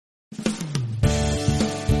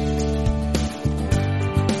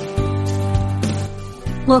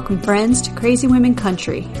Welcome, friends, to Crazy Women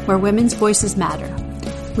Country, where women's voices matter.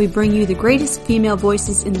 We bring you the greatest female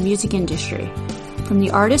voices in the music industry, from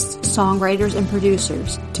the artists, songwriters, and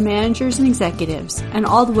producers, to managers and executives, and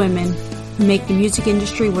all the women who make the music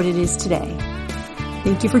industry what it is today.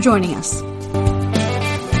 Thank you for joining us.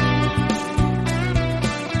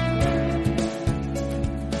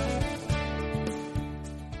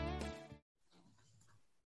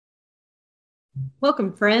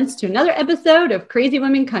 Welcome, friends, to another episode of Crazy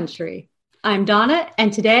Women Country. I'm Donna,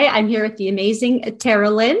 and today I'm here with the amazing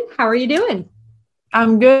Tara Lynn. How are you doing?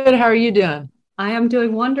 I'm good. How are you doing? I am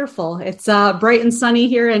doing wonderful. It's bright and sunny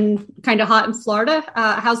here and kind of hot in Florida.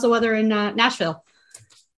 How's the weather in Nashville?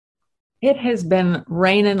 It has been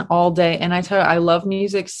raining all day, and I tell you, I love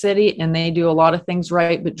Music City, and they do a lot of things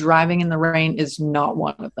right, but driving in the rain is not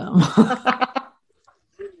one of them.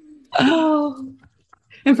 Oh.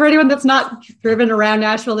 And for anyone that's not driven around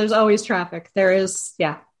Nashville, there's always traffic. There is,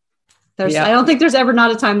 I don't think there's ever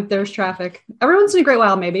not a time that there's traffic. Every once in a great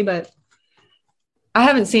while, maybe, but I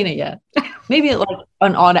haven't seen it yet. Maybe at like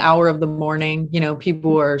an odd hour of the morning,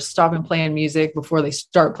 people are stopping playing music before they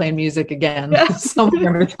start playing music again.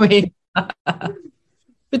 Somewhere in between.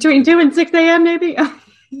 Between 2 and 6 a.m., maybe?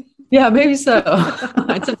 Yeah, maybe so.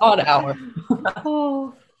 It's an odd hour.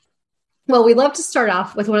 Oh. Well, we love to start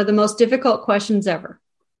off with one of the most difficult questions ever.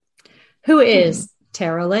 Who is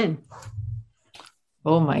Tara Lynn?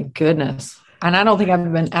 Oh, my goodness. And I don't think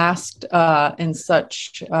I've been asked in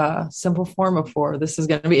such simple form before. This is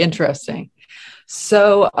going to be interesting.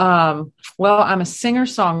 So, I'm a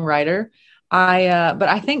singer-songwriter. But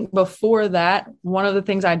I think before that, one of the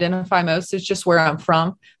things I identify most is just where I'm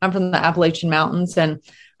from. I'm from the Appalachian Mountains. And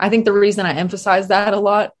I think the reason I emphasize that a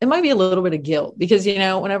lot, it might be a little bit of guilt because,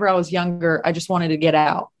 whenever I was younger, I just wanted to get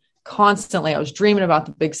out constantly. I was dreaming about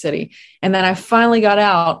the big city. And then I finally got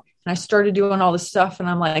out and I started doing all this stuff. And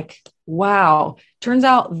I'm like, wow, turns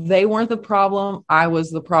out they weren't the problem. I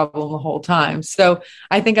was the problem the whole time. So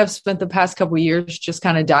I think I've spent the past couple of years just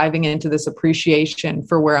kind of diving into this appreciation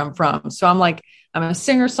for where I'm from. So I'm like, I'm a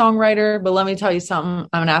singer songwriter, but let me tell you something.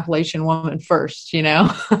 I'm an Appalachian woman first,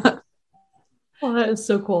 Oh, that is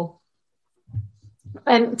so cool.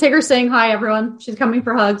 And Tigger's saying hi, everyone. She's coming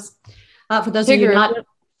for hugs. For those Tigger. of you not,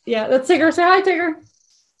 that's Tigger. Say hi, Tigger.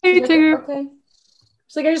 Hey, Tigger. Okay.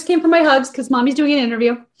 She's like, I just came for my hugs because mommy's doing an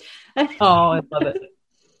interview. Oh, I love it.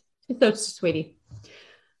 She's so sweetie.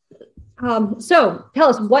 So tell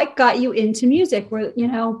us, what got you into music? Where,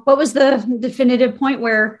 what was the definitive point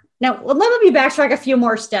where, now let me backtrack a few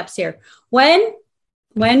more steps here. When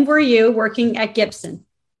were you working at Gibson?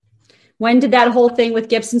 When did that whole thing with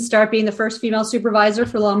Gibson start being the first female supervisor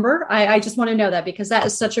for lumber? I just want to know that because that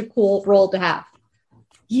is such a cool role to have.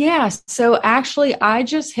 Yeah. So actually, I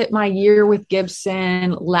just hit my year with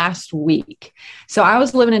Gibson last week. So I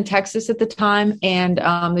was living in Texas at the time, and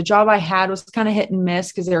the job I had was kind of hit and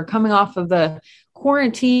miss because they were coming off of the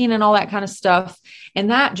quarantine and all that kind of stuff.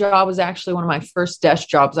 And that job was actually one of my first desk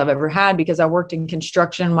jobs I've ever had because I worked in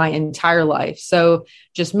construction my entire life. So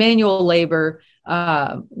just manual labor,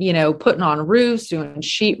 putting on roofs, doing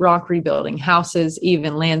sheetrock, rebuilding houses,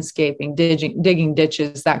 even landscaping, digging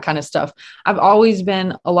ditches, that kind of stuff. I've always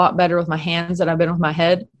been a lot better with my hands than I've been with my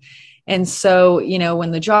head. And so, when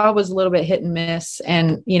the job was a little bit hit and miss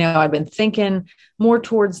and, I'd been thinking more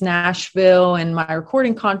towards Nashville and my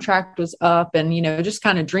recording contract was up and, just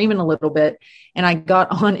kind of dreaming a little bit. And I got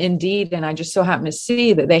on Indeed and I just so happened to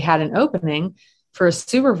see that they had an opening for a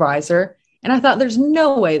supervisor. And I thought, there's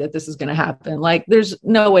no way that this is going to happen. Like, there's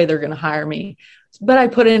no way they're going to hire me. But I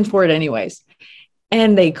put in for it anyways.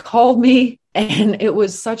 And they called me and it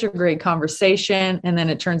was such a great conversation. And then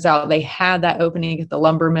it turns out they had that opening at the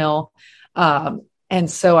lumber mill. And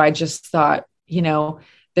so I just thought,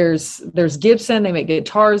 there's Gibson, they make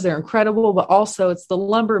guitars, they're incredible, but also it's the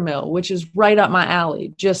lumber mill, which is right up my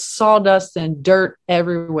alley, just sawdust and dirt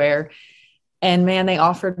everywhere. And man, they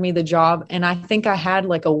offered me the job. And I think I had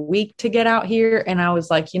like a week to get out here. And I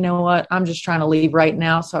was like, you know what? I'm just trying to leave right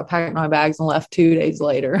now. So I packed my bags and left 2 days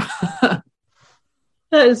later. That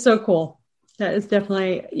is so cool. That is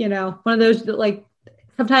definitely, one of those that like,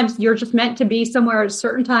 sometimes you're just meant to be somewhere at a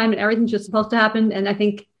certain time and everything's just supposed to happen. And I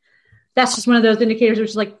think that's just one of those indicators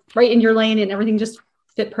which is like right in your lane and everything just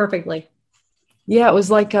fit perfectly. Yeah, it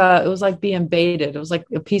was like being baited. It was like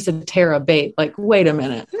a piece of Tara bait. Like, wait a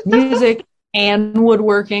minute, music and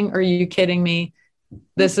woodworking. Are you kidding me?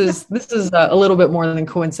 This is a little bit more than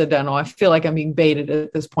coincidental. I feel like I'm being baited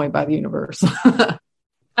at this point by the universe.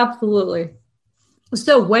 Absolutely.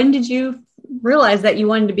 So when did you realize that you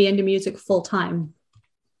wanted to be into music full time?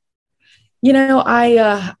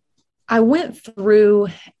 I went through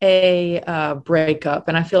a breakup,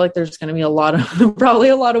 and I feel like there's going to be probably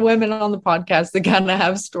a lot of women on the podcast that kind of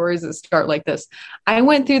have stories that start like this. I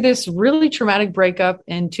went through this really traumatic breakup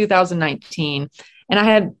in 2019, and I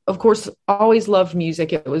had, of course, always loved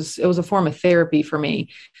music. It was a form of therapy for me.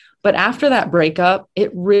 But after that breakup,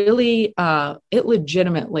 it really, it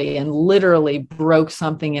legitimately and literally broke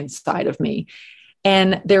something inside of me.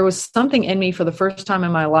 And there was something in me for the first time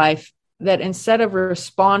in my life that instead of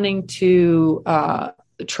responding to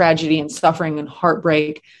tragedy and suffering and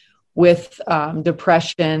heartbreak with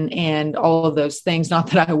depression and all of those things,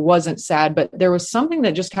 not that I wasn't sad, but there was something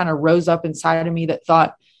that just kind of rose up inside of me that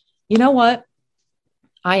thought, you know what?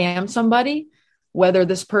 I am somebody, whether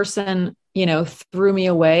this person, threw me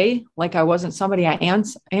away like I wasn't somebody, I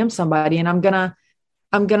am somebody. And I'm gonna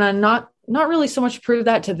not really so much prove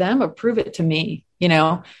that to them, but prove it to me. It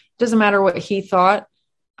doesn't matter what he thought.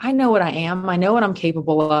 I know what I am. I know what I'm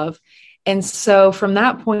capable of. And so from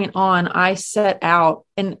that point on, I set out,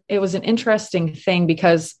 and it was an interesting thing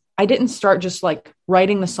because I didn't start just like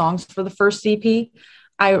writing the songs for the first EP.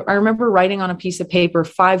 I remember writing on a piece of paper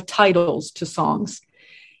 5 titles to songs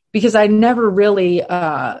because I never really,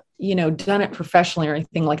 done it professionally or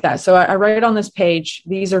anything like that. So I write on this page,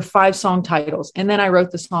 these are 5 song titles. And then I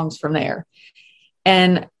wrote the songs from there.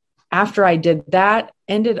 And after I did that,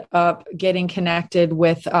 ended up getting connected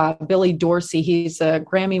with Billy Dorsey. He's a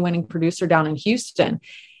Grammy winning producer down in Houston,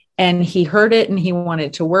 and he heard it and he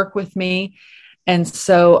wanted to work with me. And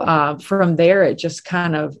so from there, it just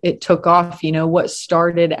it took off, what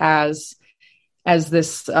started as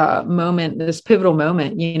this moment, this pivotal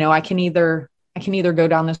moment. I can either go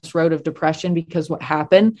down this road of depression because what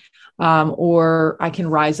happened, or I can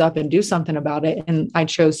rise up and do something about it. And I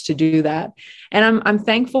chose to do that. And I'm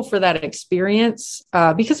thankful for that experience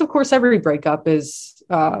because of course, every breakup is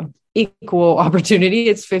equal opportunity.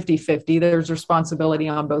 It's 50-50. There's responsibility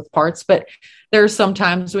on both parts, but there's some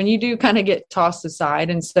times when you do kind of get tossed aside.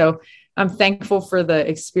 And so I'm thankful for the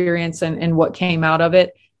experience and what came out of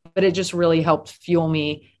it, but it just really helped fuel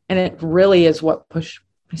me. And it really is what pushed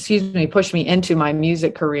me into my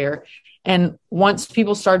music career. And once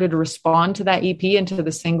people started to respond to that EP and to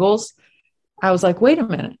the singles, I was like, wait a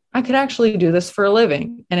minute, I could actually do this for a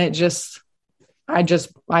living. And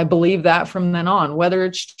I believe that from then on. Whether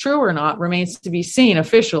it's true or not remains to be seen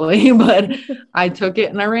officially, but I took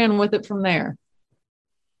it and I ran with it from there.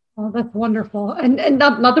 Oh, that's wonderful. And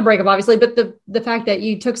not the breakup, obviously, but the fact that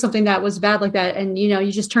you took something that was bad like that and,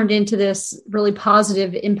 you just turned into this really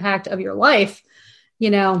positive impact of your life.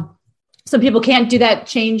 Some people can't do that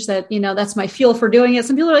change that, that's my fuel for doing it.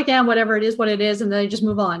 Some people are like, yeah, whatever it is, what it is. And then they just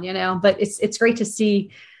move on, but it's great to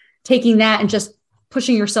see taking that and just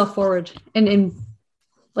pushing yourself forward. And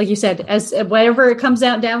like you said, as whatever it comes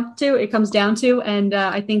down to, it comes down to. And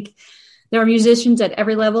I think there are musicians at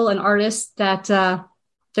every level and artists that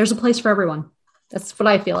there's a place for everyone. That's what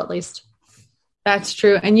I feel, at least. That's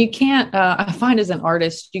true. And you can't, I find as an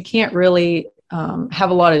artist, you can't really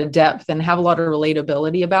have a lot of depth and have a lot of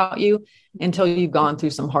relatability about you until you've gone through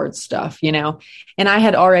some hard stuff, and I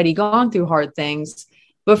had already gone through hard things,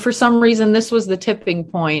 but for some reason, this was the tipping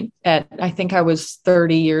point I think I was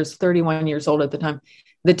 31 years old at the time,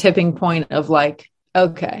 the tipping point of like,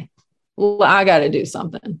 okay, well, I got to do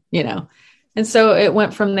something, and so it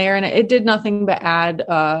went from there, and it did nothing but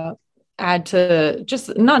add to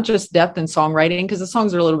just not just depth in songwriting, because the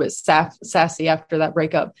songs are a little bit sassy after that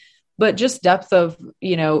breakup, but just depth of,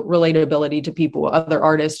 relatability to people, other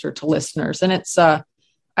artists or to listeners. And it's, I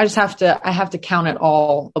have to count it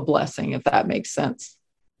all a blessing, if that makes sense.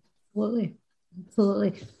 Absolutely.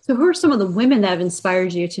 Absolutely. So who are some of the women that have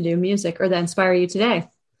inspired you to do music or that inspire you today?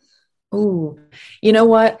 Oh, you know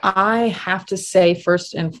what? I have to say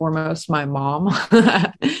first and foremost, my mom,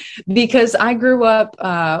 because I grew up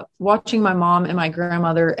watching my mom and my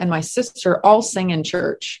grandmother and my sister all sing in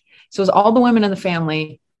church. So it was all the women in the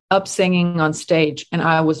family up singing on stage, and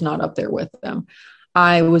I was not up there with them.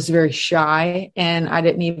 I was very shy and I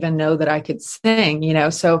didn't even know that I could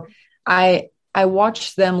sing, so I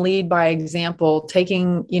watched them lead by example,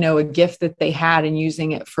 taking, a gift that they had and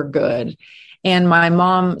using it for good. And my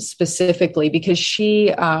mom specifically, because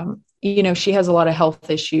she, she has a lot of health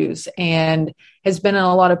issues and has been in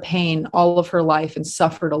a lot of pain all of her life and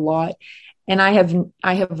suffered a lot. And I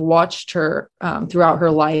have watched her throughout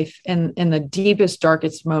her life in the deepest,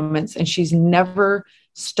 darkest moments, and she's never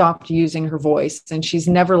stopped using her voice, and she's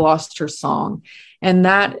never lost her song. And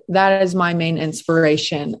that is my main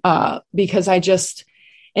inspiration, because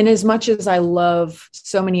and as much as I love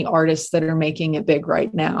so many artists that are making it big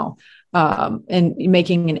right now, and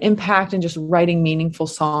making an impact and just writing meaningful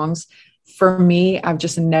songs, for me, I've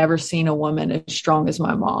just never seen a woman as strong as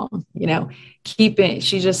my mom, she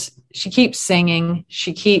keeps singing.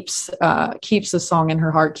 She keeps the song in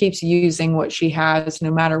her heart, keeps using what she has,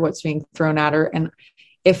 no matter what's being thrown at her. And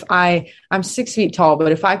I'm 6 feet tall,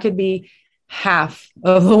 but if I could be half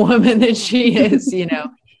of the woman that she is,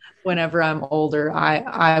 whenever I'm older,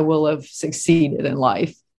 I will have succeeded in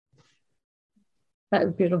life. That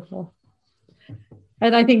is beautiful.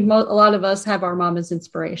 And I think a lot of us have our mom as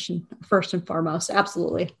inspiration, first and foremost.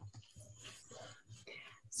 Absolutely.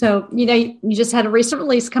 So, you just had a recent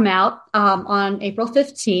release come out on April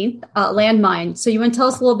 15th, Landmine. So you want to tell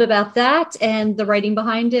us a little bit about that and the writing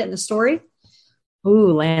behind it and the story?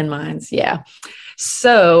 Ooh, Landmines. Yeah.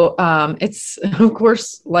 So it's, of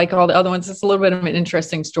course, like all the other ones, it's a little bit of an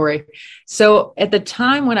interesting story. So at the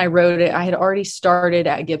time when I wrote it, I had already started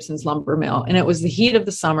at Gibson's Lumber Mill, and it was the heat of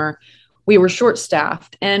the summer. We were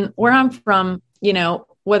short-staffed. And where I'm from,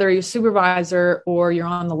 whether you're a supervisor or you're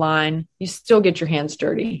on the line, you still get your hands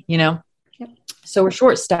dirty, Yep. So we're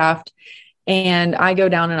short-staffed, and I go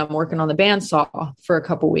down and I'm working on the bandsaw for a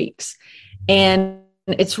couple weeks. And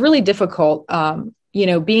it's really difficult,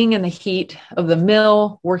 being in the heat of the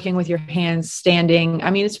mill, working with your hands, standing.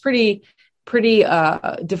 I mean, it's pretty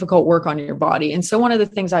difficult work on your body. And so one of the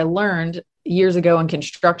things I learned years ago in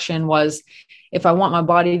construction was, if I want my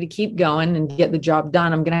body to keep going and get the job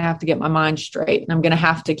done, I'm going to have to get my mind straight, and I'm going to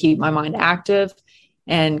have to keep my mind active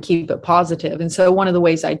and keep it positive. And so one of the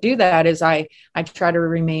ways I do that is I try to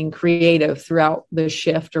remain creative throughout the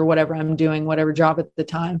shift or whatever I'm doing, whatever job at the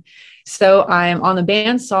time. So I'm on the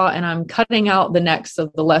bandsaw and I'm cutting out the necks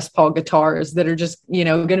of the Les Paul guitars that are just,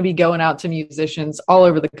 going to be going out to musicians all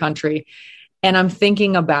over the country. And I'm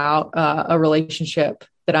thinking about a relationship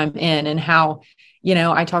that I'm in and how,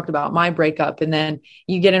 I talked about my breakup, and then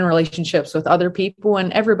you get in relationships with other people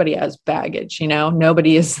and everybody has baggage,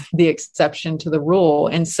 nobody is the exception to the rule.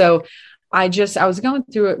 And so I was going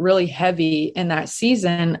through it really heavy in that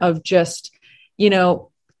season of just,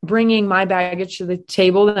 bringing my baggage to the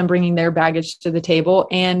table and bringing their baggage to the table.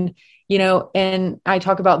 And, and I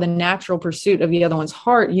talk about the natural pursuit of the other one's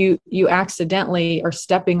heart. You accidentally are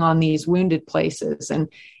stepping on these wounded places and,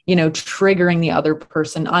 triggering the other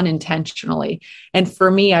person unintentionally. And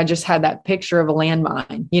for me, I just had that picture of a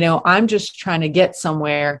landmine. I'm just trying to get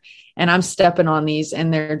somewhere and I'm stepping on these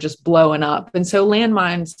and they're just blowing up. And so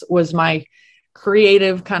landmines was my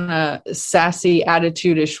creative, kind of sassy,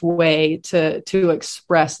 attitude-ish way to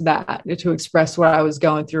express that, to express what I was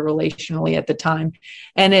going through relationally at the time.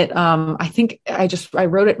 And it, I think I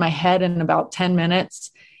wrote it in my head in about 10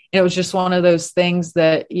 minutes. It was just one of those things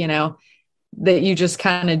that, that you just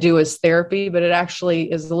kind of do as therapy, but it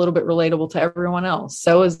actually is a little bit relatable to everyone else.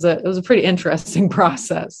 So it was a pretty interesting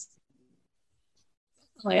process.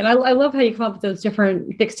 And I love how you come up with those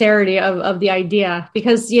different dexterity of the idea,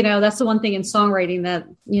 because, that's the one thing in songwriting that,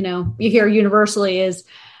 you hear universally is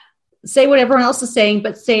say what everyone else is saying,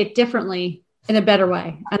 but say it differently in a better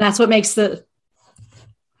way. And that's what makes yeah.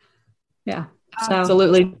 So.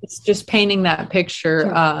 Absolutely. It's just painting that picture,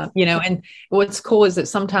 sure. And what's cool is that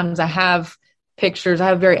sometimes I have pictures, I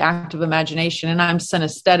have very active imagination, and I'm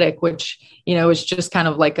synesthetic, which, is just kind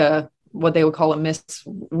of like what they would call a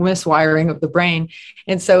miswiring of the brain.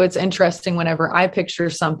 And so it's interesting whenever I picture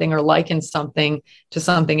something or liken something to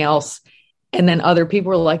something else, and then other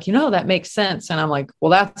people are like, that makes sense. And I'm like, well,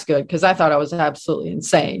 that's good, because I thought I was absolutely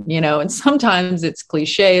insane, and sometimes it's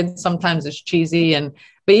cliche and sometimes it's cheesy,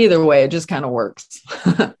 but either way, it just kind of works.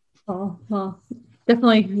 Oh, well,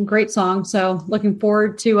 definitely a great song. So looking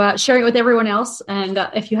forward to sharing it with everyone else. And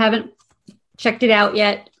if you haven't checked it out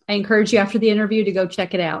yet, I encourage you after the interview to go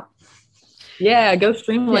check it out. Yeah, go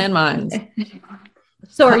stream Landmines.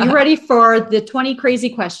 So are you ready for the 20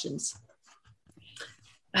 crazy questions?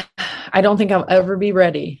 I don't think I'll ever be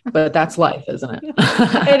ready, but that's life, isn't it?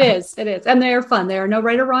 It is. And they're fun. There are no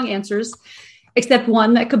right or wrong answers, except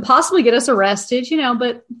one that could possibly get us arrested,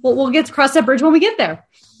 but we'll get to cross that bridge when we get there.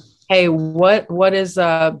 Hey, what is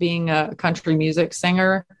being a country music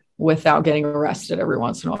singer without getting arrested every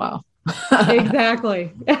once in a while?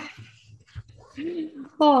 Exactly.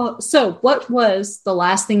 Oh, so what was the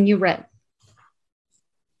last thing you read?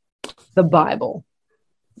 The Bible.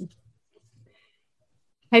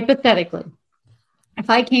 Hypothetically, if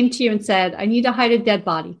I came to you and said, I need to hide a dead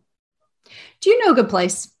body, do you know a good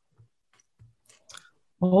place?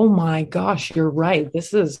 Oh my gosh, you're right.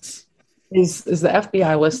 This is the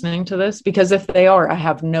FBI listening to this? Because if they are, I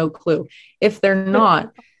have no clue. If they're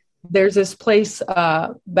not, there's this place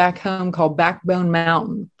back home called Backbone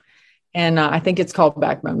Mountain. And I think it's called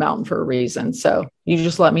Backbone Mountain for a reason. So you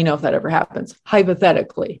just let me know if that ever happens.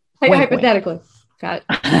 Hypothetically. Hypothetically. Got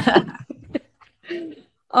it.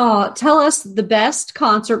 Tell us the best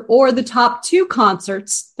concert or the top 2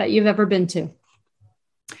 concerts that you've ever been to.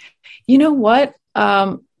 You know what?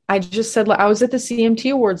 I just said I was at the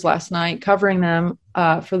CMT Awards last night covering them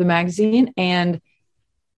for the magazine. And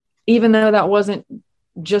even though that wasn't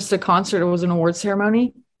just a concert, it was an award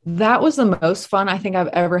ceremony. That was the most fun I think I've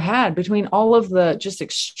ever had between all of the just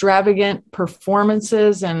extravagant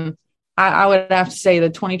performances. And I would have to say the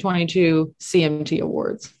 2022 CMT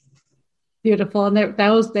Awards. Beautiful. And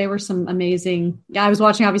they were some amazing. Yeah, I was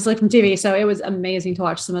watching obviously from TV. So it was amazing to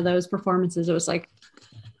watch some of those performances. It was like,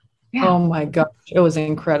 yeah. Oh my gosh, it was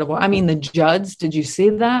incredible. I mean, the Judds, did you see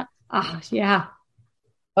that? Yeah.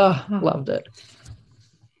 Oh, loved it.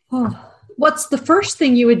 What's the first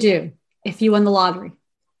thing you would do if you won the lottery?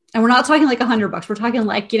 And we're not talking like $100. We're talking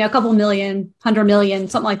like, a couple million, 100 million,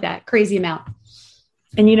 something like that. Crazy amount.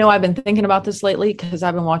 And, I've been thinking about this lately because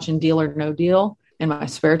I've been watching Deal or No Deal in my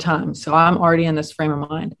spare time. So I'm already in this frame of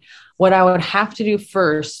mind. What I would have to do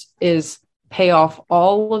first is pay off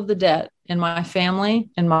all of the debt in my family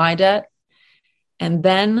and my debt. And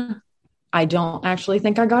then I don't actually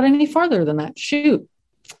think I got any farther than that. Shoot,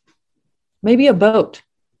 maybe a boat.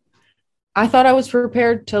 I thought I was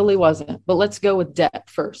prepared, totally wasn't, but let's go with debt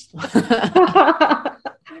first. I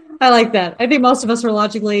like that. I think most of us are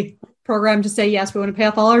logically programmed to say, yes, we want to pay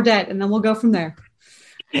off all our debt and then we'll go from there.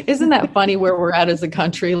 Isn't that funny where we're at as a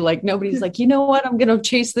country? Like nobody's like, you know what? I'm going to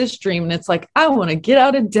chase this dream. And it's like, I want to get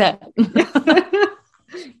out of debt.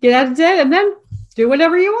 Get out of debt and then do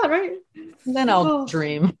whatever you want, right? And then I'll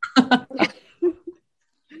dream.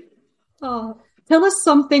 Tell us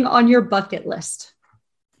something on your bucket list.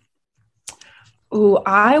 Oh,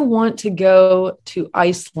 I want to go to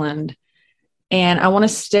Iceland and I want to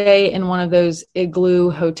stay in one of those igloo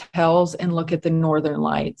hotels and look at the northern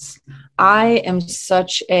lights. I am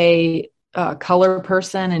such a color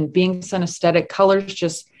person, and being synesthetic, colors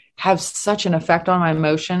just have such an effect on my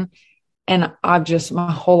emotion. And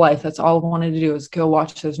my whole life, that's all I wanted to do is go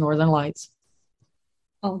watch those northern lights.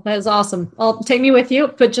 Oh, that is awesome. Well, take me with you,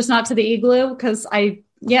 but just not to the igloo because I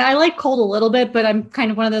like cold a little bit, but I'm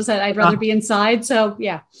kind of one of those that I'd rather be inside. So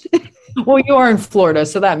yeah. Well, you are in Florida,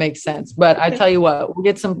 so that makes sense. But I tell you what, we'll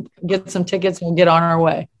get some tickets and we'll get on our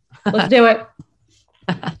way. Let's do it.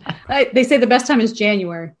 They say the best time is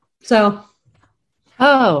January. So.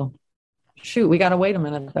 Oh, shoot. We got to wait a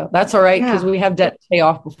minute though. That's all right. Because we have debt to pay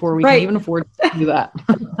off before we can even afford to do that.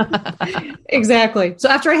 Exactly. So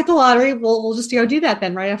after I hit the lottery, we'll just go do that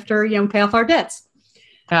then right after, pay off our debts.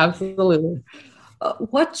 Absolutely.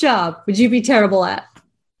 What job would you be terrible at?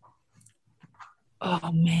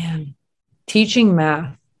 Oh man, teaching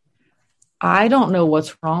math. I don't know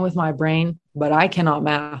what's wrong with my brain, but I cannot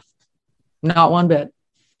math. Not one bit.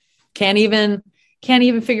 Can't even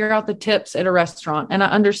figure out the tips at a restaurant. And I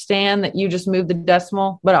understand that you just moved the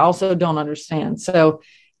decimal, but I also don't understand. So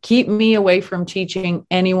keep me away from teaching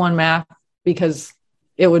anyone math because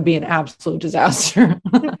it would be an absolute disaster.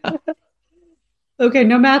 Okay,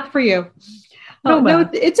 no math for you. No,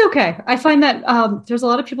 it's okay. I find that there's a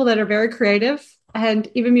lot of people that are very creative and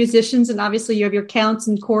even musicians. And obviously you have your counts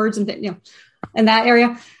and chords and, in that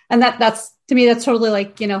area. And that's, to me, that's totally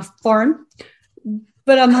like, foreign.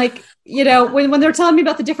 But I'm like, when they're telling me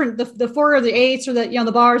about the different, the 4 or the 8s or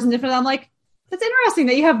the bars and different, I'm like, that's interesting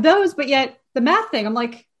that you have those, but yet the math thing, I'm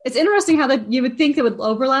like, it's interesting how that you would think they would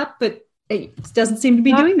overlap, but it doesn't seem to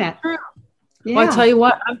be doing that. Yeah. Well, I tell you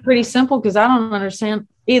what, I'm pretty simple because I don't understand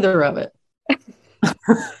either of it.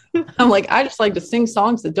 I'm like, I just like to sing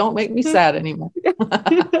songs that don't make me sad anymore.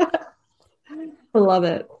 I love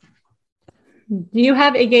it. Do you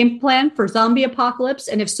have a game plan for zombie apocalypse?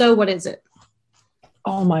 And if so, what is it?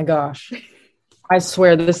 Oh my gosh. I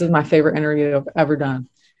swear this is my favorite interview I've ever done.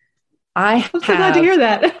 I'm so glad to hear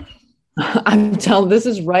that. I'm telling, this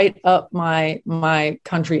is right up my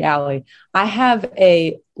country alley. I have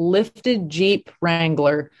a lifted Jeep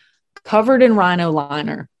Wrangler covered in Rhino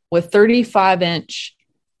liner with 35-inch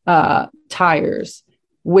tires,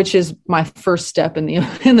 which is my first step in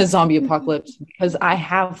the zombie apocalypse because I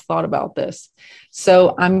have thought about this.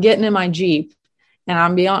 So I'm getting in my Jeep, and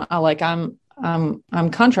I'm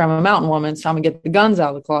country. I'm a mountain woman, so I'm gonna get the guns out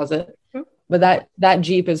of the closet. But that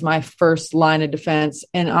Jeep is my first line of defense,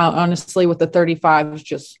 and honestly, with the 35,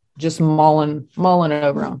 just mulling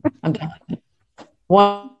over them. I'm done.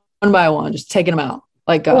 One by one, just taking them out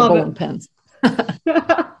like bowling pins.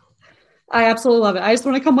 I absolutely love it. I just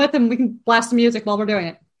want to come with and we can blast some music while we're doing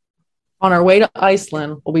it. On our way to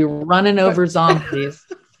Iceland, we'll be running over zombies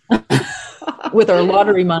with our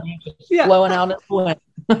lottery money flowing out in the wind.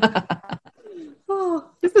 Oh,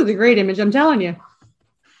 this is a great image. I'm telling you.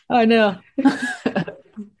 I know.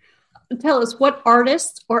 tell us, what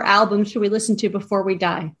artist or album should we listen to before we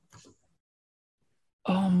die?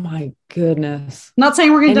 Oh my goodness. I'm not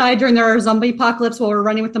saying we're going to die during our zombie apocalypse while we're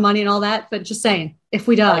running with the money and all that, but just saying, if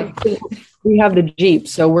we die. We have the Jeep,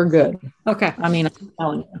 so we're good. Okay. I mean, I'm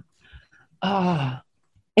telling you.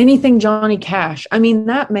 Anything Johnny Cash. I mean,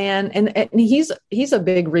 that man, and he's a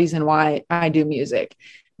big reason why I do music,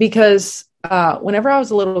 because whenever I was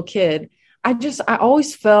a little kid, I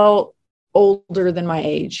always felt older than my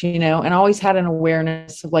age, and I always had an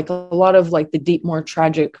awareness of like a lot of like the deep, more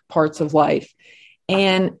tragic parts of life.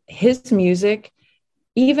 And his music,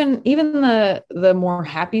 even the more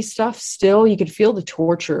happy stuff, still you could feel the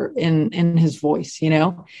torture in his voice,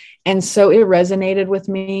 and so it resonated with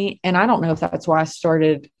me. And I don't know if that's why I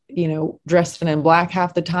started, dressed in black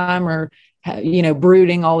half the time, or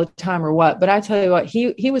brooding all the time, or what. But I tell you what,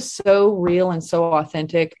 he was so real and so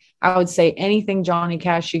authentic. I would say anything Johnny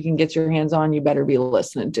Cash you can get your hands on, you better be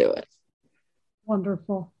listening to it.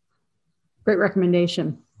 Wonderful. Great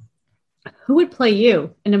recommendation. Who would play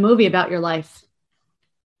you in a movie about your life?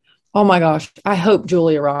 Oh my gosh. I hope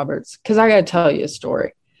Julia Roberts, because I got to tell you a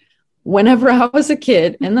story. Whenever I was a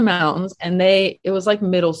kid in the mountains, and it was like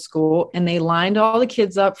middle school, and they lined all the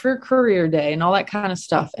kids up for career day and all that kind of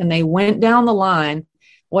stuff. And they went down the line.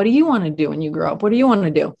 What do you want to do when you grow up? What do you want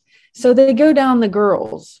to do? So they go down the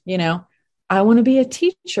girls, I want to be a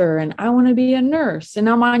teacher and I want to be a nurse. And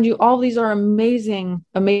now, mind you, all these are amazing,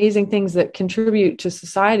 amazing things that contribute to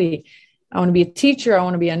society. I want to be a teacher. I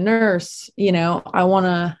want to be a nurse. I want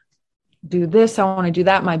to do this. I want to do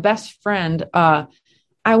that. My best friend, I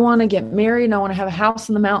want to get married and I want to have a house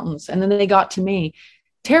in the mountains. And then they got to me,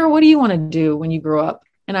 Tara, what do you want to do when you grow up?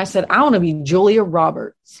 And I said, I want to be Julia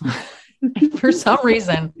Roberts. For some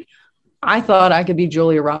reason, I thought I could be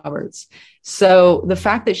Julia Roberts. So the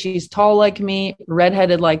fact that she's tall like me,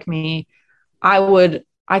 redheaded like me, I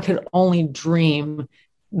could only dream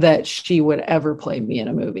that she would ever play me in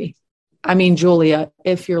a movie. I mean, Julia,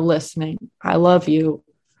 if you're listening, I love you.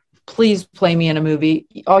 Please play me in a movie.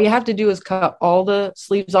 All you have to do is cut all the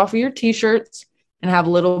sleeves off of your t-shirts and have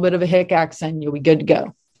a little bit of a hick accent. You'll be good to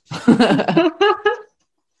go.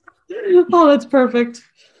 Oh, that's perfect.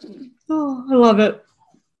 Oh, I love it.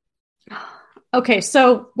 Okay,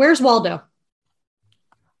 so where's Waldo?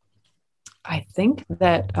 I think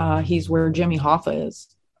that he's where Jimmy Hoffa is.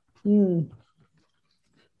 And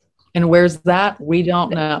where's that? We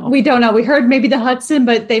don't know. We don't know. We heard maybe the Hudson,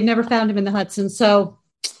 but they've never found him in the Hudson. So,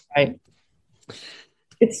 right.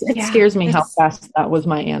 It scares me how fast that was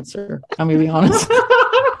my answer. I'm going to be honest.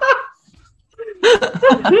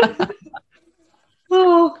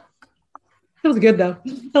 Oh, that was good though.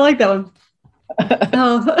 I like that one.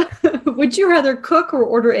 Would you rather cook or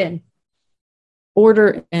order in?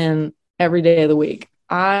 Order in every day of the week.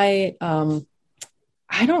 I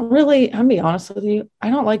don't really, I'm be honest with you, I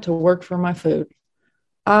don't like to work for my food.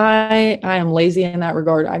 I am lazy in that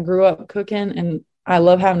regard. I grew up cooking and I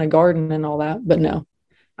love having a garden and all that, but no,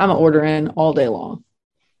 I'm an order in all day long.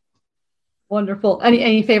 Wonderful.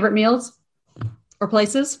 Any favorite meals or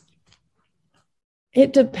places?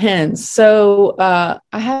 It depends. So I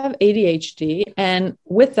have ADHD, and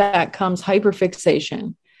with that comes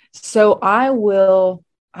hyperfixation. So I will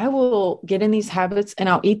get in these habits and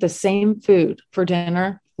I'll eat the same food for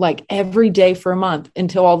dinner, like every day for a month,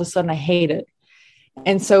 until all of a sudden I hate it.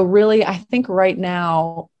 And so really, I think right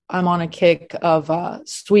now I'm on a kick of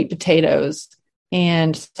sweet potatoes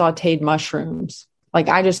and sauteed mushrooms. Like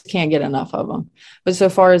I just can't get enough of them. But so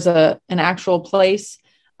far as an actual place,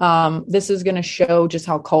 this is going to show just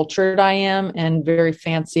how cultured I am and very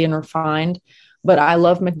fancy and refined. But I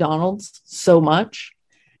love McDonald's so much.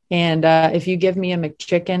 And if you give me a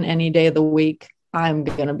McChicken any day of the week, I'm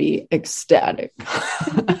going to be ecstatic.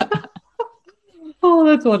 Oh,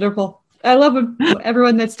 that's wonderful. I love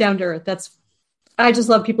everyone that's down to earth. I just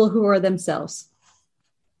love people who are themselves.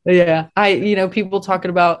 Yeah. People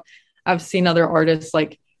talking about, I've seen other artists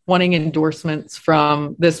like wanting endorsements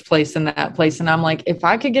from this place and that place. And I'm like, if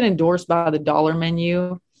I could get endorsed by the Dollar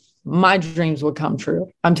Menu, my dreams would come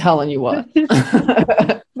true. I'm telling you what.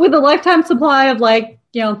 With a lifetime supply of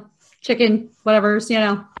chicken, whatever's,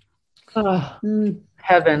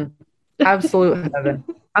 Heaven. Absolute heaven.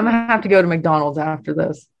 I'm going to have to go to McDonald's after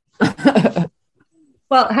this.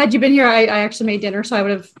 Well, had you been here, I actually made dinner, so I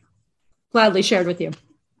would have gladly shared with you.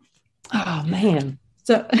 Oh, man.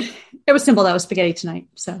 So it was simple. That was spaghetti tonight.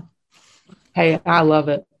 So, hey, I love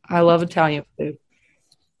it. I love Italian food.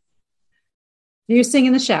 Do you sing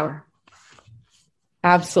in the shower?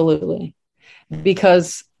 Absolutely.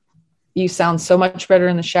 Because you sound so much better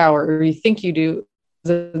in the shower, or you think you do,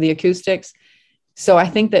 the acoustics. So I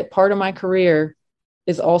think that part of my career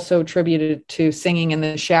is also attributed to singing in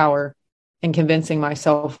the shower and convincing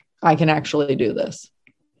myself I can actually do this.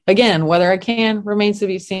 Again, whether I can remains to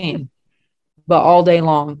be seen, but all day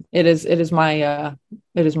long, it is my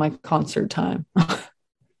concert time.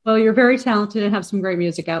 Well, you're very talented and have some great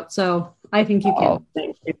music out. So I think you can. Oh,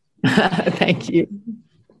 thank you. Thank you.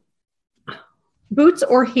 Boots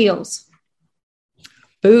or heels?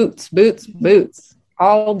 Boots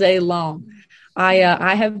all day long.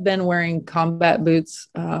 I have been wearing combat boots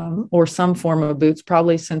or some form of boots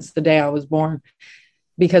probably since the day I was born,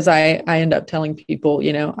 because I end up telling people,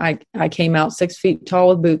 I came out 6 feet tall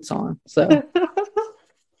with boots on. So,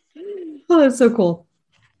 oh, that's so cool.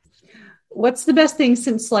 What's the best thing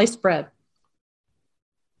since sliced bread?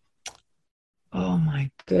 Oh my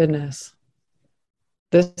goodness.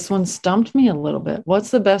 This one stumped me a little bit.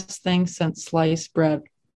 What's the best thing since sliced bread?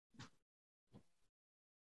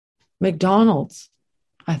 McDonald's,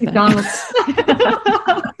 I think. McDonald's.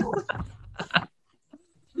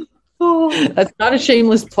 Oh. That's not a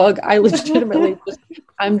shameless plug. I legitimately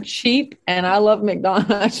I'm cheap and I love McDonald's.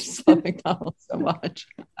 I just love McDonald's so much.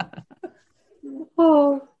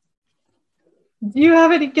 Oh. Do you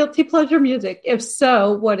have any guilty pleasure music? If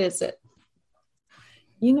so, what is it?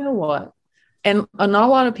 You know what? And not a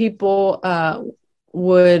lot of people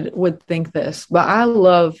would think this, but I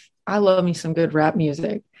love me some good rap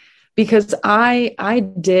music, because I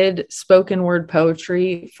did spoken word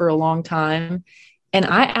poetry for a long time, and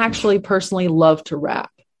I actually personally love to rap.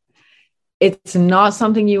 It's not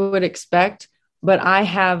something you would expect, but I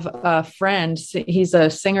have a friend. He's a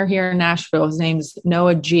singer here in Nashville. His name's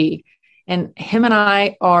Noah G. And him and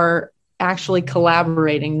I are actually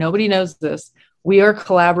collaborating. Nobody knows this. We are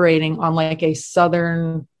collaborating on like a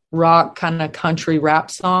Southern rock kind of country rap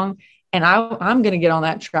song. And I'm going to get on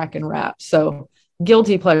that track and rap. So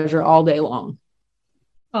guilty pleasure all day long.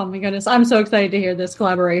 Oh my goodness. I'm so excited to hear this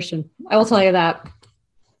collaboration. I will tell you that.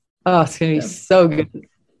 Oh, it's going to be so good.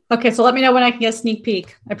 Okay. So let me know when I can get a sneak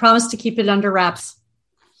peek. I promise to keep it under wraps.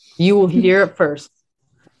 You will hear it first.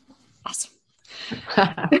 Awesome.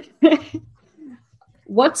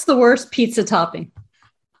 What's the worst pizza topping?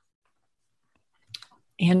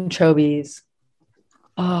 Anchovies.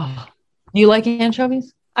 Oh, you like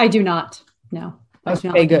anchovies? I do not. No.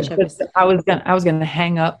 Okay, good. I was gonna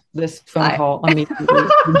hang up this phone call immediately.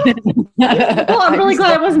 Well, I'm really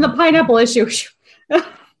glad it wasn't the pineapple issue.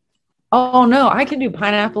 Oh no, I can do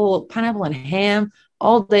pineapple and ham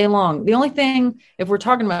all day long. The only thing, if we're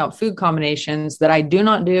talking about food combinations, that I do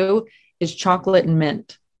not do is chocolate and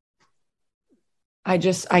mint. I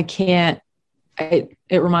can't. It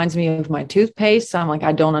reminds me of my toothpaste. I'm like,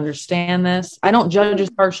 I don't understand this. I don't judge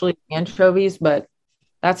as harshly anchovies, but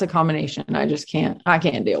that's a combination I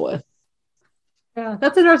can't deal with. Yeah,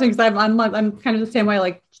 that's interesting, because I'm kind of the same way,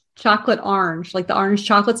 like chocolate orange, like the orange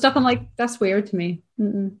chocolate stuff. I'm like, that's weird to me.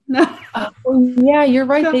 Yeah, you're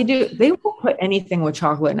right. They will put anything with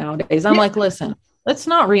chocolate nowadays. I'm like, listen, let's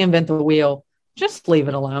not reinvent the wheel. Just leave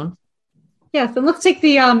it alone. Yeah, so let's take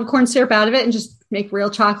the corn syrup out of it and just make real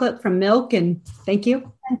chocolate from milk. And thank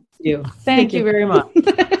you. Thank you very much.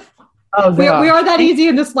 Oh, we are that easy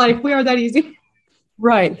in this life. We are that easy.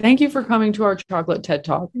 Right. Thank you for coming to our chocolate TED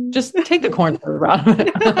Talk. Just take the corn syrup out of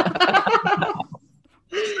it.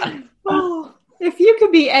 Oh, if you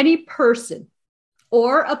could be any person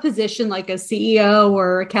or a position, like a CEO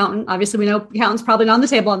or accountant, obviously we know accountant's probably not on the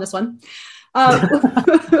table on this one.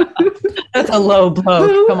 That's a low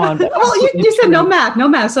blow. Come on. Well, you said no math.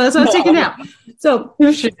 So that's what I was taking out. So,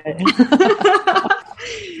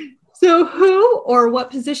 so who or what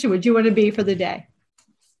position would you want to be for the day?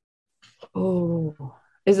 Oh,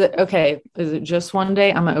 is it okay? Is it just one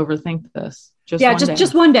day? I'm gonna overthink this.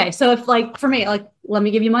 Just one day. So if, like, for me, like, let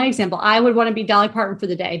me give you my example. I would want to be Dolly Parton for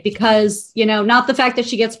the day, because, not the fact that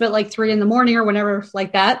she gets up at like 3 a.m. or whenever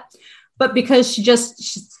like that, but because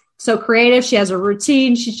she's so creative. She has a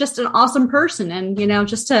routine. She's just an awesome person. And,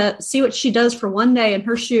 just to see what she does for one day in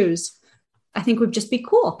her shoes, I think would just be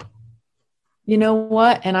cool. You know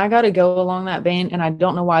what? And I got to go along that vein. And I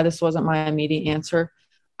don't know why this wasn't my immediate answer.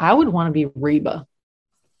 I would want to be Reba.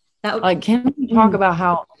 Can we talk about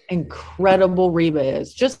how incredible Reba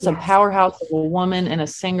is? Just a powerhouse of a woman and a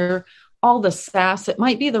singer. All the sass. It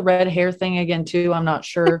might be the red hair thing again, too. I'm not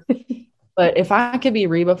sure. But if I could be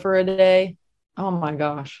Reba for a day, oh my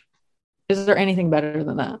gosh. Is there anything better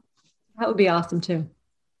than that? That would be awesome, too.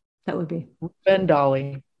 That would be. Ben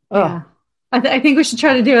Dolly. Yeah. I think we should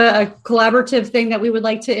try to do a collaborative thing that we would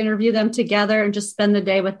like to interview them together and just spend the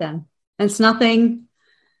day with them. And it's nothing.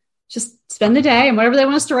 Just spend the day, and whatever they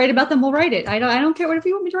want us to write about them, we'll write it. I don't care whatever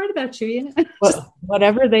you want me to write about you.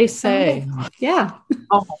 Whatever they say. Yeah.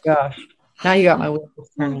 Oh my gosh. Now you got my wheels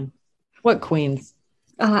turning. What queens?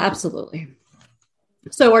 Absolutely.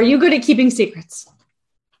 So are you good at keeping secrets?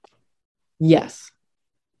 Yes.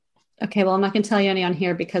 Okay, well, I'm not going to tell you any on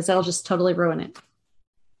here because that'll just totally ruin it.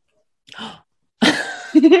 I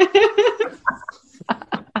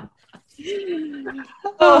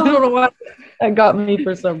don't know why that got me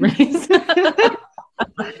for some reason.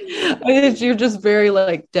 You're just very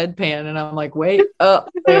like deadpan, and I'm like, wait, oh,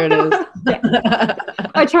 there it is. Yeah.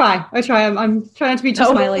 I try. I'm trying to be too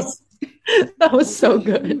smiley. That was so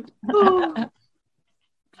good.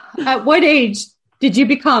 At what age did you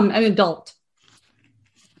become an adult?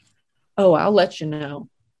 Oh, I'll let you know.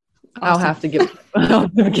 Awesome. I'll have to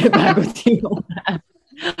get back with you on that.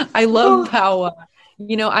 I love how,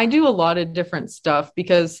 I do a lot of different stuff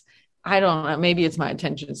because I don't know, maybe it's my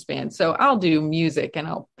attention span. So I'll do music and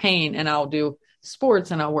I'll paint and I'll do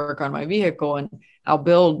sports and I'll work on my vehicle and I'll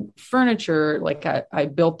build furniture. Like I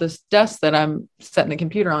built this desk that I'm setting the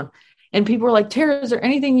computer on, and people are like, Tara, is there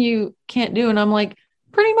anything you can't do? And I'm like,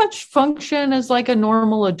 pretty much function as like a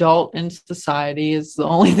normal adult in society is the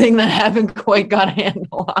only thing that I haven't quite got a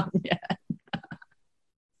handle on yet.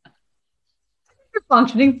 You're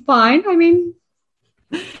functioning fine. I mean,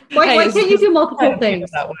 why can't you do multiple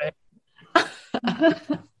things? That way.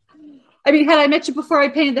 I mean, had I met you before I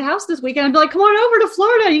painted the house this weekend, I'd be like, come on over to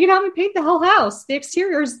Florida. You can help me paint the whole house. The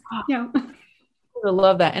exteriors, I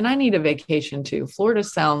love that. And I need a vacation too. Florida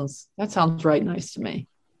sounds right nice to me.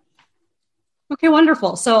 Okay,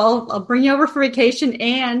 wonderful. So I'll bring you over for vacation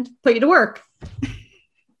and put you to work.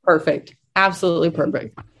 Perfect. Absolutely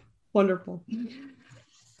perfect. Wonderful.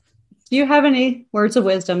 Do you have any words of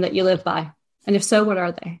wisdom that you live by? And if so, what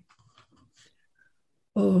are they?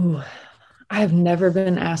 Oh, I've never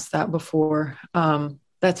been asked that before.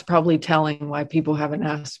 That's probably telling why people haven't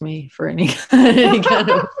asked me for any kind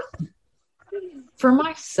of. For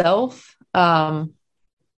myself, well,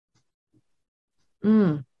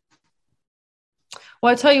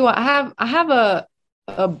 I tell you what, I have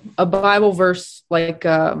a Bible verse like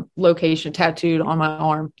location tattooed on my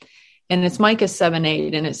arm, and it's Micah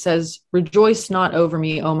 7:8, and it says, "Rejoice not over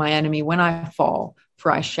me, O my enemy, when I fall,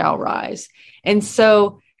 for I shall rise." And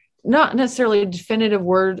so, not necessarily a definitive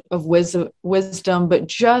word of wisdom, but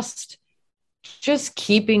just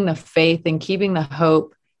keeping the faith and keeping the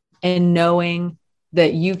hope and knowing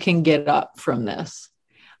that you can get up from this.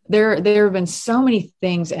 There have been so many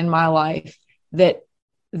things in my life that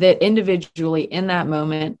individually in that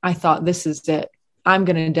moment, I thought, this is it. I'm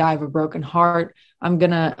going to die of a broken heart. I'm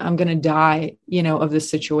going to die, of this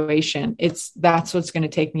situation. That's what's going to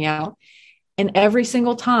take me out. And every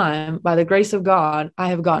single time, by the grace of God, I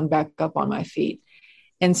have gotten back up on my feet.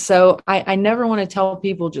 And so I never want to tell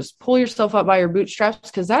people just pull yourself up by your bootstraps,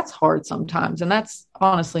 because that's hard sometimes. And that's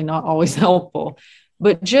honestly not always helpful,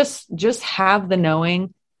 but just have the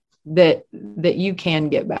knowing that you can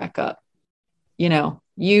get back up.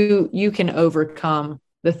 You can overcome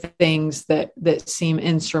the things that seem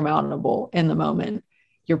insurmountable in the moment.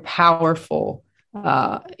 You're powerful,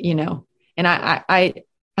 and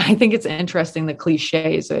I think it's interesting, the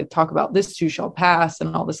cliches that talk about this too shall pass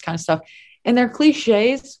and all this kind of stuff. And they're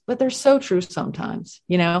cliches, but they're so true sometimes.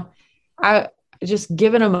 I just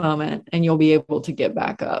give it a moment and you'll be able to get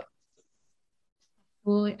back up.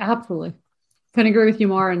 Absolutely. Couldn't agree with you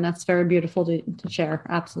more. And that's very beautiful to share.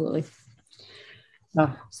 Absolutely.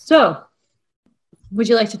 So would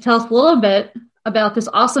you like to tell us a little bit about this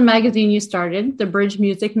awesome magazine you started, the Bridge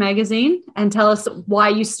Music Magazine, and tell us why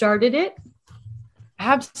you started it?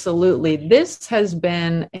 Absolutely. This has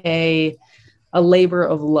been a labor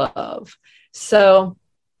of love. So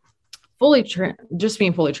just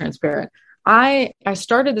being fully transparent, I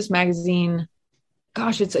started this magazine,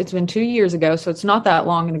 gosh, it's been 2 years ago. So it's not that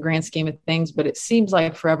long in the grand scheme of things, but it seems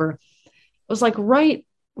like forever. It was like right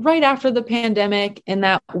after the pandemic, in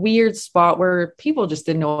that weird spot where people just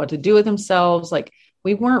didn't know what to do with themselves. Like,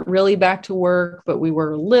 we weren't really back to work, but we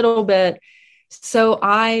were a little bit. So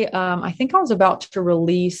I think I was about to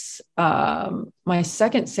release my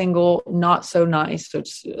second single, Not So Nice. So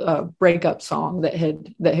it's a breakup song that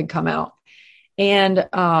had come out. And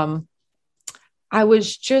I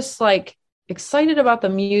was just like excited about the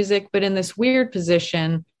music, but in this weird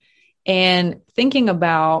position and thinking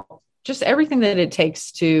about just everything that it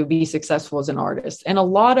takes to be successful as an artist. And a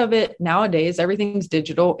lot of it nowadays, everything's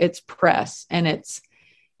digital, it's press, and it's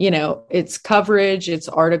coverage, it's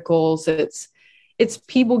articles, it's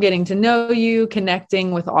people getting to know you,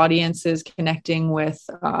 connecting with audiences, connecting with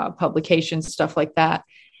publications, stuff like that.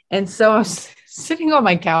 And so I was sitting on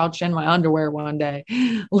my couch in my underwear one day,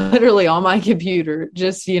 literally on my computer,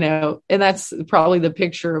 just, and that's probably the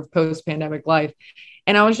picture of post-pandemic life.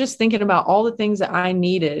 And I was just thinking about all the things that I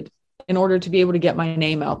needed in order to be able to get my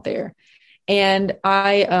name out there. And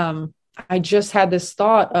I just had this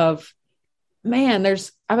thought of, man,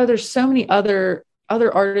 I bet there's so many other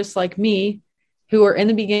artists like me who are in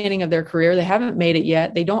the beginning of their career. They haven't made it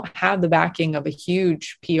yet. They don't have the backing of a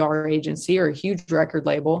huge PR agency or a huge record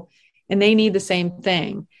label, and they need the same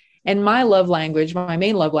thing. And my main love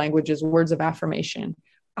language is words of affirmation.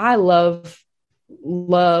 I love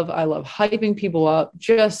hyping people up,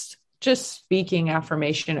 just speaking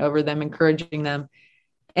affirmation over them, encouraging them.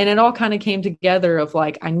 And it all kind of came together of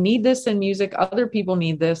like, I need this in music. Other people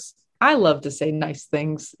need this. I love to say nice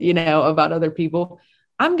things, about other people.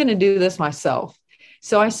 I'm going to do this myself.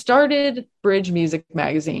 So I started Bridge Music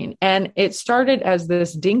Magazine, and it started as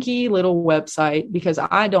this dinky little website because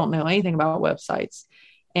I don't know anything about websites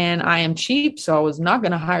and I am cheap. So I was not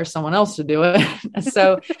going to hire someone else to do it.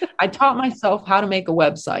 So I taught myself how to make a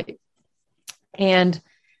website. And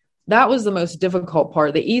that was the most difficult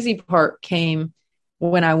part. The easy part came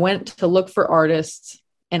when I went to look for artists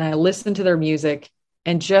and I listened to their music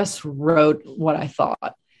and just wrote what I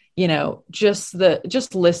thought.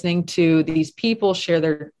 Just listening to these people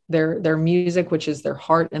share their music, which is their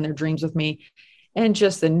heart and their dreams with me, and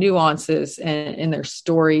just the nuances and in their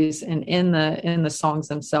stories and in the songs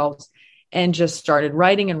themselves, and just started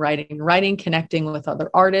writing, connecting with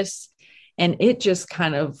other artists. And it just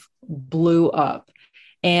kind of blew up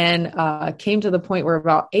and came to the point where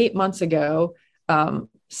about 8 months ago,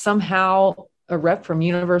 somehow a rep from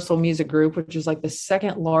Universal Music Group, which is like the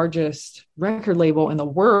second largest record label in the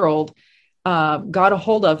world, got a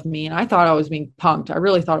hold of me. And I thought I was being punked. I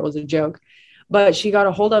really thought it was a joke, but she got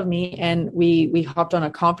a hold of me and we hopped on a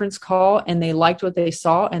conference call, and they liked what they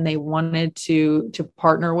saw and they wanted to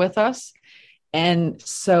partner with us. And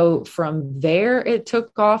so from there it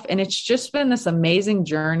took off, and it's just been this amazing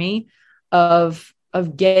journey of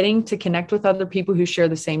getting to connect with other people who share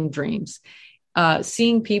the same dreams.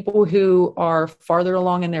 Seeing people who are farther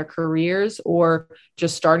along in their careers or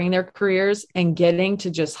just starting their careers and getting to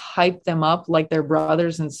just hype them up like their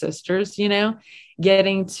brothers and sisters,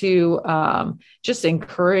 getting to just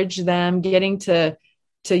encourage them, getting to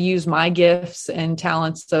use my gifts and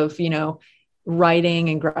talents of, writing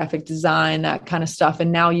and graphic design, that kind of stuff.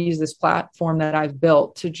 And now use this platform that I've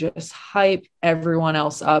built to just hype everyone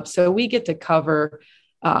else up. So we get to cover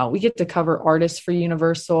artists for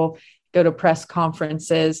Universal, go to press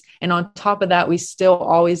conferences. And on top of that, we still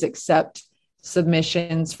always accept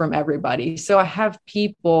submissions from everybody. So I have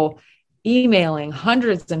people emailing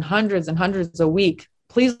hundreds and hundreds and hundreds a week.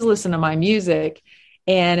 Please listen to my music.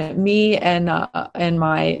 And me and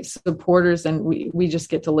my supporters, and we just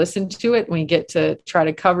get to listen to it. We get to try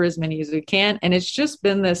to cover as many as we can. And it's just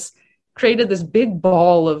been created this big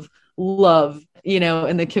ball of love,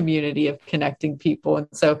 in the community of connecting people. And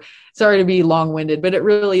so sorry to be long-winded, but it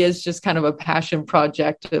really is just kind of a passion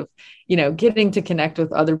project of, getting to connect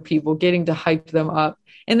with other people, getting to hype them up.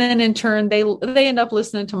 And then in turn, they end up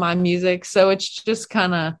listening to my music. So it's just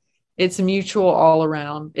it's mutual all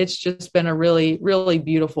around. It's just been a really, really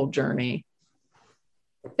beautiful journey.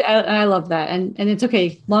 I love that. And it's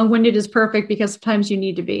okay. Long-winded is perfect because sometimes you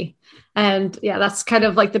need to be. And yeah, that's kind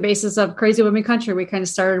of like the basis of Crazy Women Country. We kind of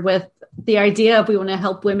started with the idea of we want to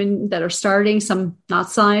help women that are starting, some not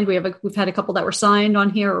signed. We've had a couple that were signed on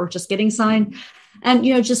here or just getting signed. And,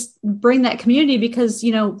 just bring that community because,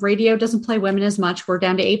 radio doesn't play women as much. We're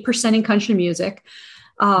down to 8% in country music.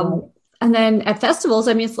 And then at festivals,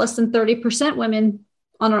 it's less than 30% women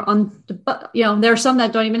on there are some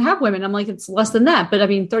that don't even have women. I'm like, it's less than that, but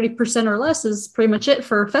 30% or less is pretty much it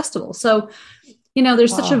for festivals. So,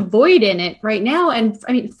 there's such a void in it right now. And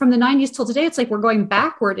from the 90s till today, it's like we're going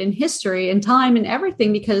backward in history and time and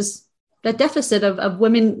everything because that deficit of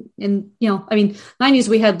women in, 90s,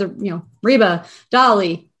 we had the, Reba,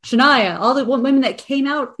 Dolly, Shania, all the women that came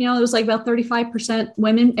out, it was like about 35%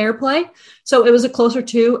 women airplay. So it was a closer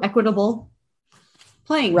to equitable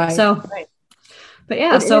playing. Right. So, right. But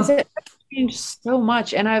yeah, it changed so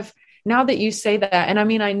much. And now that you say that, and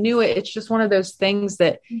I knew it, it's just one of those things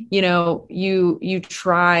that, you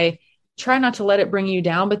try not to let it bring you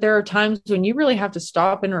down, but there are times when you really have to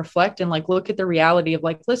stop and reflect and look at the reality of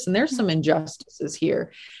listen, there's some injustices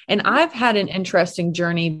here. And I've had an interesting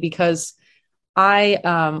journey because there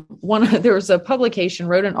was a publication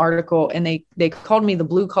wrote an article and they called me the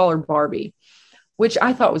blue collar Barbie, which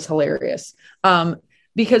I thought was hilarious.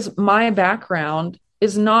 Because my background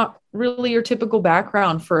is not really your typical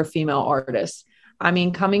background for a female artist.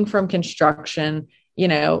 Coming from construction,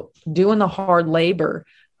 doing the hard labor.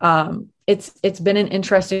 It's been an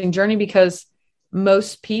interesting journey because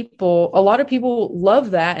a lot of people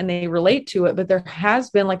love that and they relate to it, but there has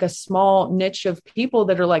been like a small niche of people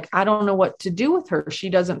that are like, I don't know what to do with her. She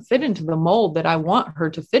doesn't fit into the mold that I want her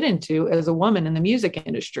to fit into as a woman in the music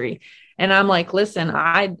industry. And I'm like, listen,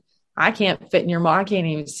 I can't fit in your mold. I can't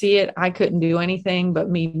even see it. I couldn't do anything but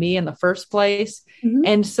me in the first place. Mm-hmm.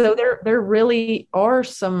 And so there really are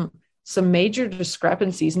some major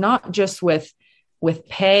discrepancies, not just with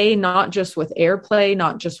pay, not just with airplay,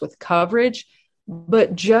 not just with coverage,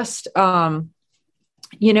 but just,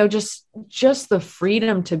 just the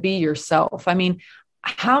freedom to be yourself. I mean,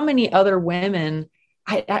 how many other women,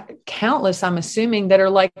 countless, I'm assuming, that are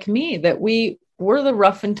like me, that we're the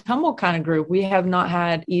rough and tumble kind of group. We have not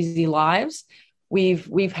had easy lives.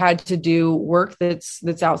 We've had to do work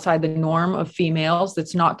that's outside the norm of females,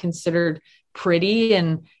 that's not considered pretty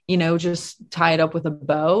and, just tie it up with a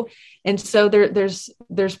bow. And so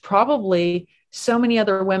there's probably so many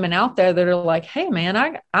other women out there that are like, hey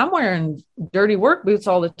man, I'm wearing dirty work boots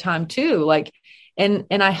all the time too. Like, and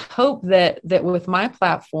I hope that with my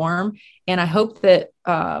platform, and I hope that,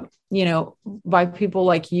 by people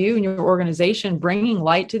like you and your organization bringing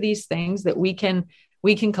light to these things, that we can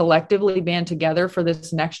collectively band together for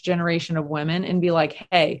this next generation of women and be like,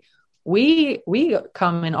 hey, we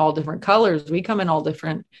come in all different colors. We come in all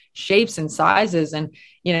different shapes and sizes. And,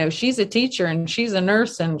 she's a teacher and she's a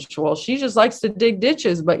nurse and she just likes to dig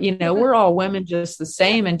ditches, but we're all women just the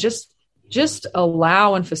same, and just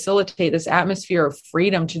allow and facilitate this atmosphere of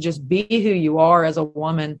freedom to just be who you are as a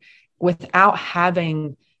woman without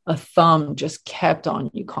having a thumb just kept on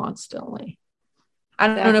you constantly. I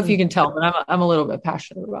don't know if you can tell, but I'm a little bit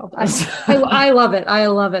passionate about this. I love it.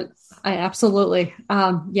 I absolutely.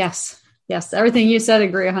 Yes. Everything you said,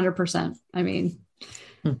 agree 100%. I mean,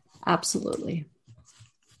 absolutely.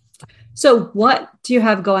 So what do you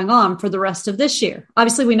have going on for the rest of this year?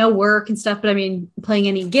 Obviously we know work and stuff, but I mean, playing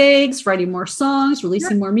any gigs, writing more songs,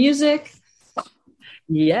 releasing more music?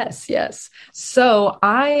 Yes. So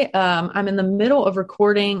I'm in the middle of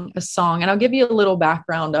recording a song, and I'll give you a little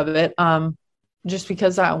background of it. Just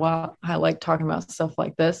because I like talking about stuff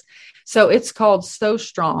like this. So it's called So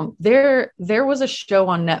Strong. There was a show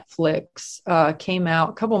on Netflix, came out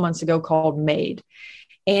a couple months ago called Made.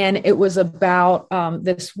 And it was about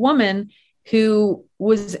this woman who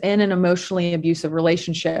was in an emotionally abusive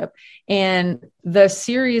relationship. And the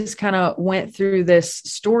series kind of went through this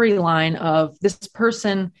storyline of this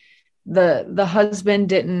person, the husband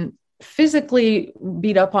didn't physically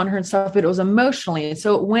beat up on her and stuff, but it was emotionally. And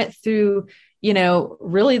so it went through,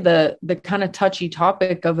 really the kind of touchy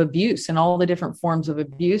topic of abuse and all the different forms of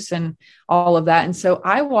abuse and all of that. And so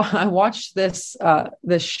I watched this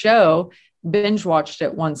show, binge watched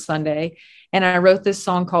it one Sunday, and I wrote this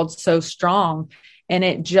song called So Strong. And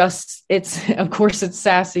it's of course it's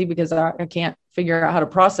sassy because I can't figure out how to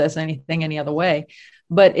process anything any other way.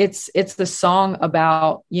 But it's the song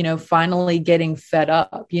about, finally getting fed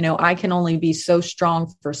up. I can only be so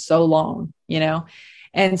strong for so long,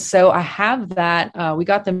 And so I have that. We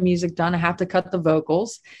got the music done. I have to cut the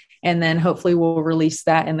vocals, and then hopefully we'll release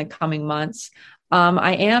that in the coming months.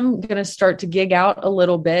 I am going to start to gig out a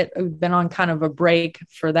little bit. We've been on kind of a break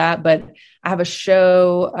for that, but I have a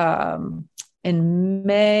show in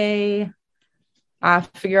May. I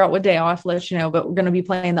have to figure out what day. I'll have to let you know, but we're going to be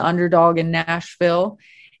playing the Underdog in Nashville.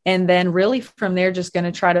 And then really from there, just going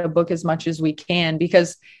to try to book as much as we can,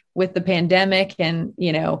 because with the pandemic and,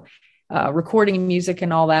 recording music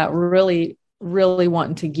and all that, really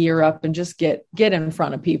wanting to gear up and just get in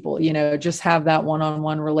front of people, just have that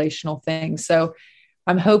one-on-one relational thing. So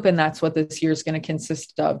I'm hoping that's what this year is going to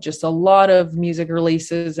consist of. Just a lot of music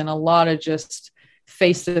releases and a lot of just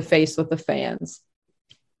face to face with the fans.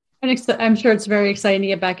 And I'm sure it's very exciting to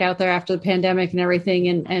get back out there after the pandemic and everything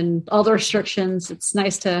and all the restrictions. It's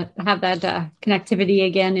nice to have that connectivity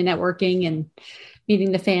again and networking and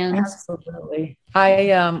meeting the fans. Absolutely.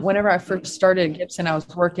 Whenever I first started at Gibson, I was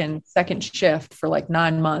working second shift for like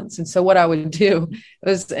 9 months. And so what I would do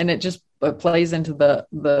was, and it just plays into the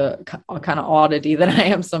kind of oddity that I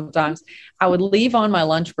am sometimes, I would leave on my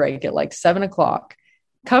lunch break at like 7:00,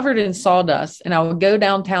 covered in sawdust, and I would go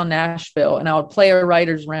downtown Nashville and I would play a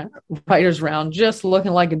writer's round, just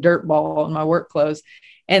looking like a dirt ball in my work clothes.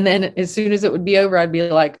 And then as soon as it would be over, I'd be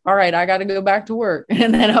like, all right, I got to go back to work.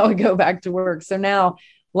 And then I would go back to work. So now,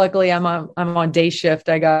 luckily, I'm on day shift.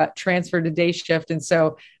 I got transferred to day shift. And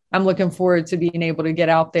so I'm looking forward to being able to get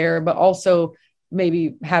out there, but also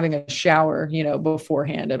maybe having a shower,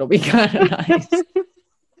 beforehand. It'll be kind of nice.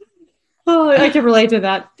 Oh, I can relate to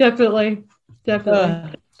that. Definitely.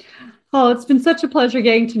 Oh, it's been such a pleasure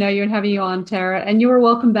getting to know you and having you on, Tara. And you are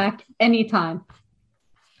welcome back anytime.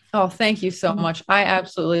 Oh, thank you so much. I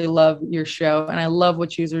absolutely love your show and I love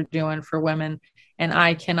what you are doing for women. And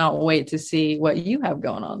I cannot wait to see what you have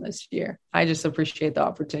going on this year. I just appreciate the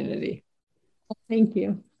opportunity. Thank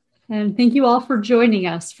you. And thank you all for joining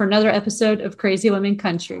us for another episode of Crazy Women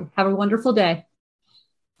Country. Have a wonderful day.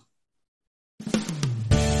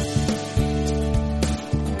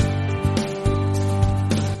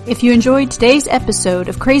 If you enjoyed today's episode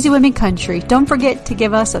of Crazy Women Country, don't forget to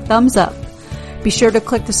give us a thumbs up. Be sure to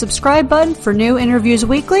click the subscribe button for new interviews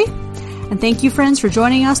weekly. And thank you, friends, for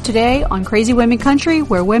joining us today on Crazy Women Country,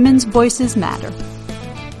 where women's voices matter.